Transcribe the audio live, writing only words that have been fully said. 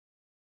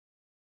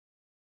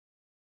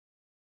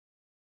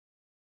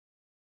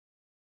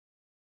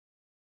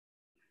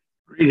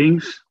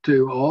Greetings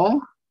to all.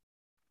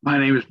 My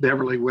name is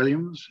Beverly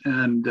Williams,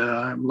 and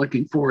I'm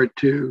looking forward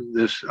to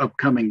this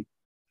upcoming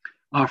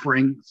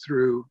offering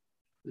through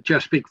the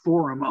Chesapeake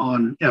Forum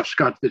on F.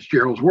 Scott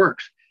Fitzgerald's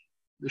works.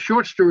 The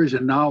short stories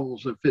and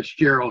novels of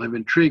Fitzgerald have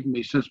intrigued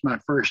me since my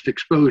first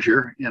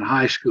exposure in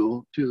high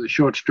school to the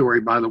short story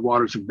By the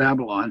Waters of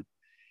Babylon,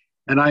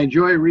 and I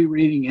enjoy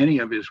rereading any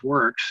of his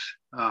works.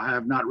 I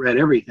have not read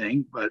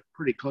everything, but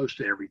pretty close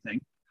to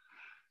everything.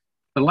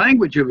 The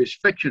language of his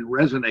fiction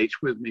resonates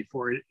with me,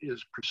 for it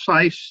is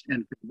precise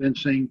and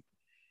convincing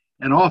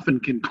and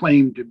often can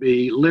claim to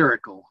be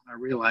lyrical. I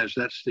realize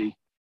that's the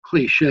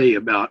cliche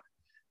about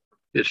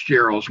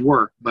Fitzgerald's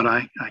work, but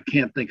I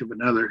can't think of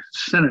another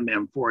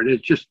synonym for it.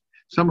 It's just,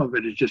 some of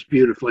it is just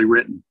beautifully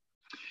written.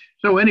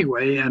 So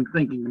anyway, I'm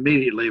thinking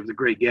immediately of The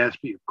Great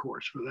Gatsby, of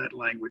course, for that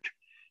language.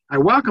 I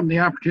welcome the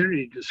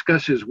opportunity to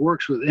discuss his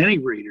works with any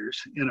readers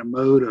in a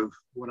mode of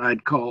what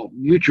I'd call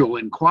mutual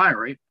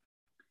inquiry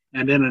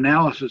and an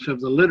analysis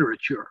of the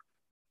literature.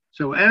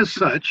 So as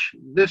such,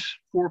 this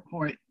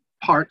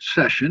four-part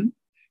session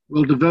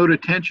will devote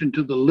attention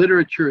to the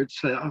literature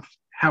itself,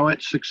 how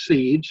it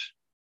succeeds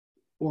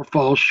or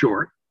falls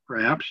short,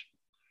 perhaps.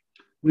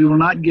 We will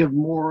not give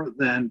more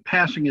than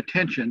passing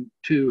attention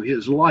to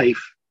his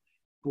life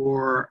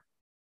to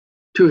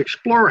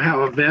explore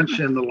how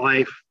events in the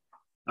life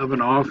of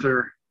an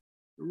author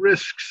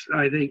risks,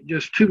 I think,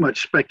 just too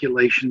much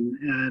speculation,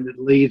 and it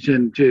leads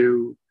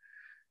into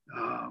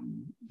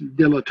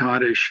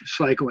dilettantish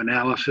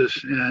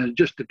psychoanalysis and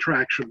just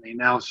detracts from the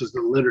analysis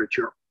of the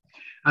literature.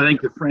 I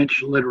think the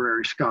French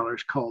literary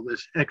scholars call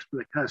this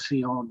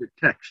explication de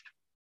texte.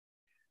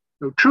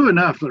 So true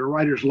enough that a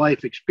writer's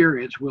life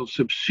experience will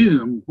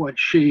subsume what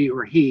she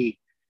or he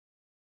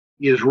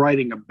is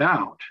writing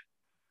about,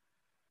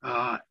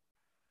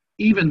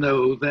 even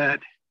though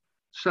that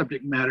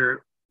subject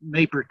matter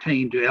may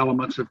pertain to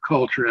elements of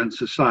culture and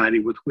society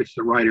with which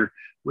the writer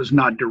was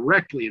not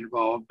directly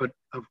involved, but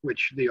of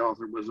which the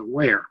author was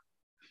aware.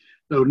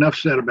 So enough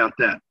said about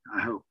that,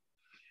 I hope.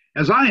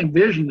 As I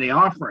envision the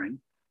offering,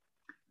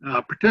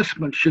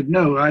 participants should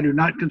know I do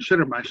not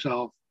consider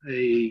myself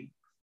a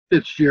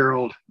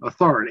Fitzgerald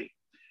authority.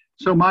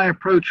 So my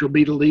approach will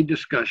be to lead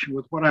discussion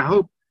with what I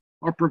hope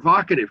are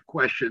provocative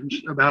questions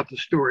about the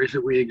stories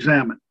that we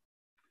examine.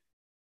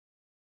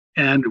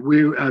 And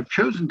I've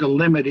chosen to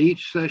limit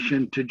each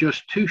session to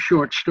just 2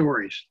 short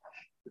stories.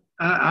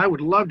 I would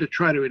love to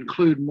try to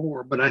include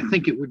more, but I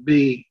think it would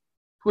be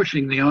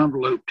pushing the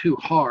envelope too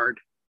hard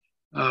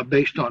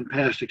based on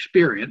past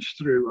experience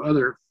through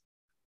other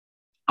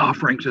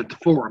offerings at the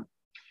forum.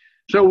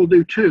 So we'll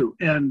do 2,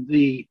 and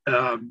the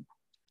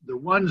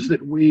ones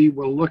that we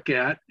will look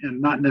at,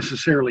 and not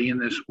necessarily in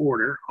this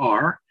order,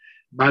 are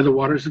By the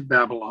Waters of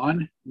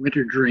Babylon,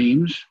 Winter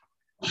Dreams,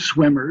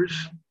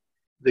 Swimmers,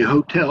 The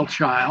Hotel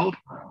Child,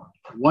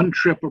 One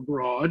Trip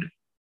Abroad,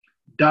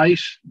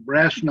 Dice,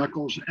 Brass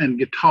Knuckles, and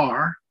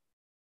Guitar,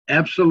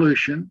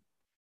 Absolution,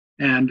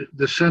 and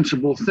The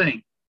Sensible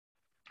Thing.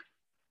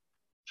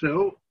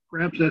 So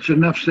perhaps that's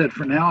enough said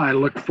for now. I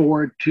look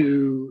forward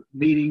to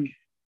meeting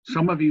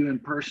some of you in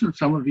person,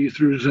 some of you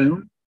through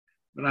Zoom,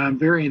 but I'm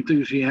very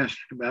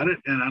enthusiastic about it,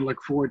 and I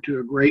look forward to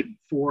a great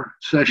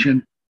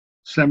 4-session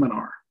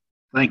seminar.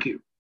 Thank you.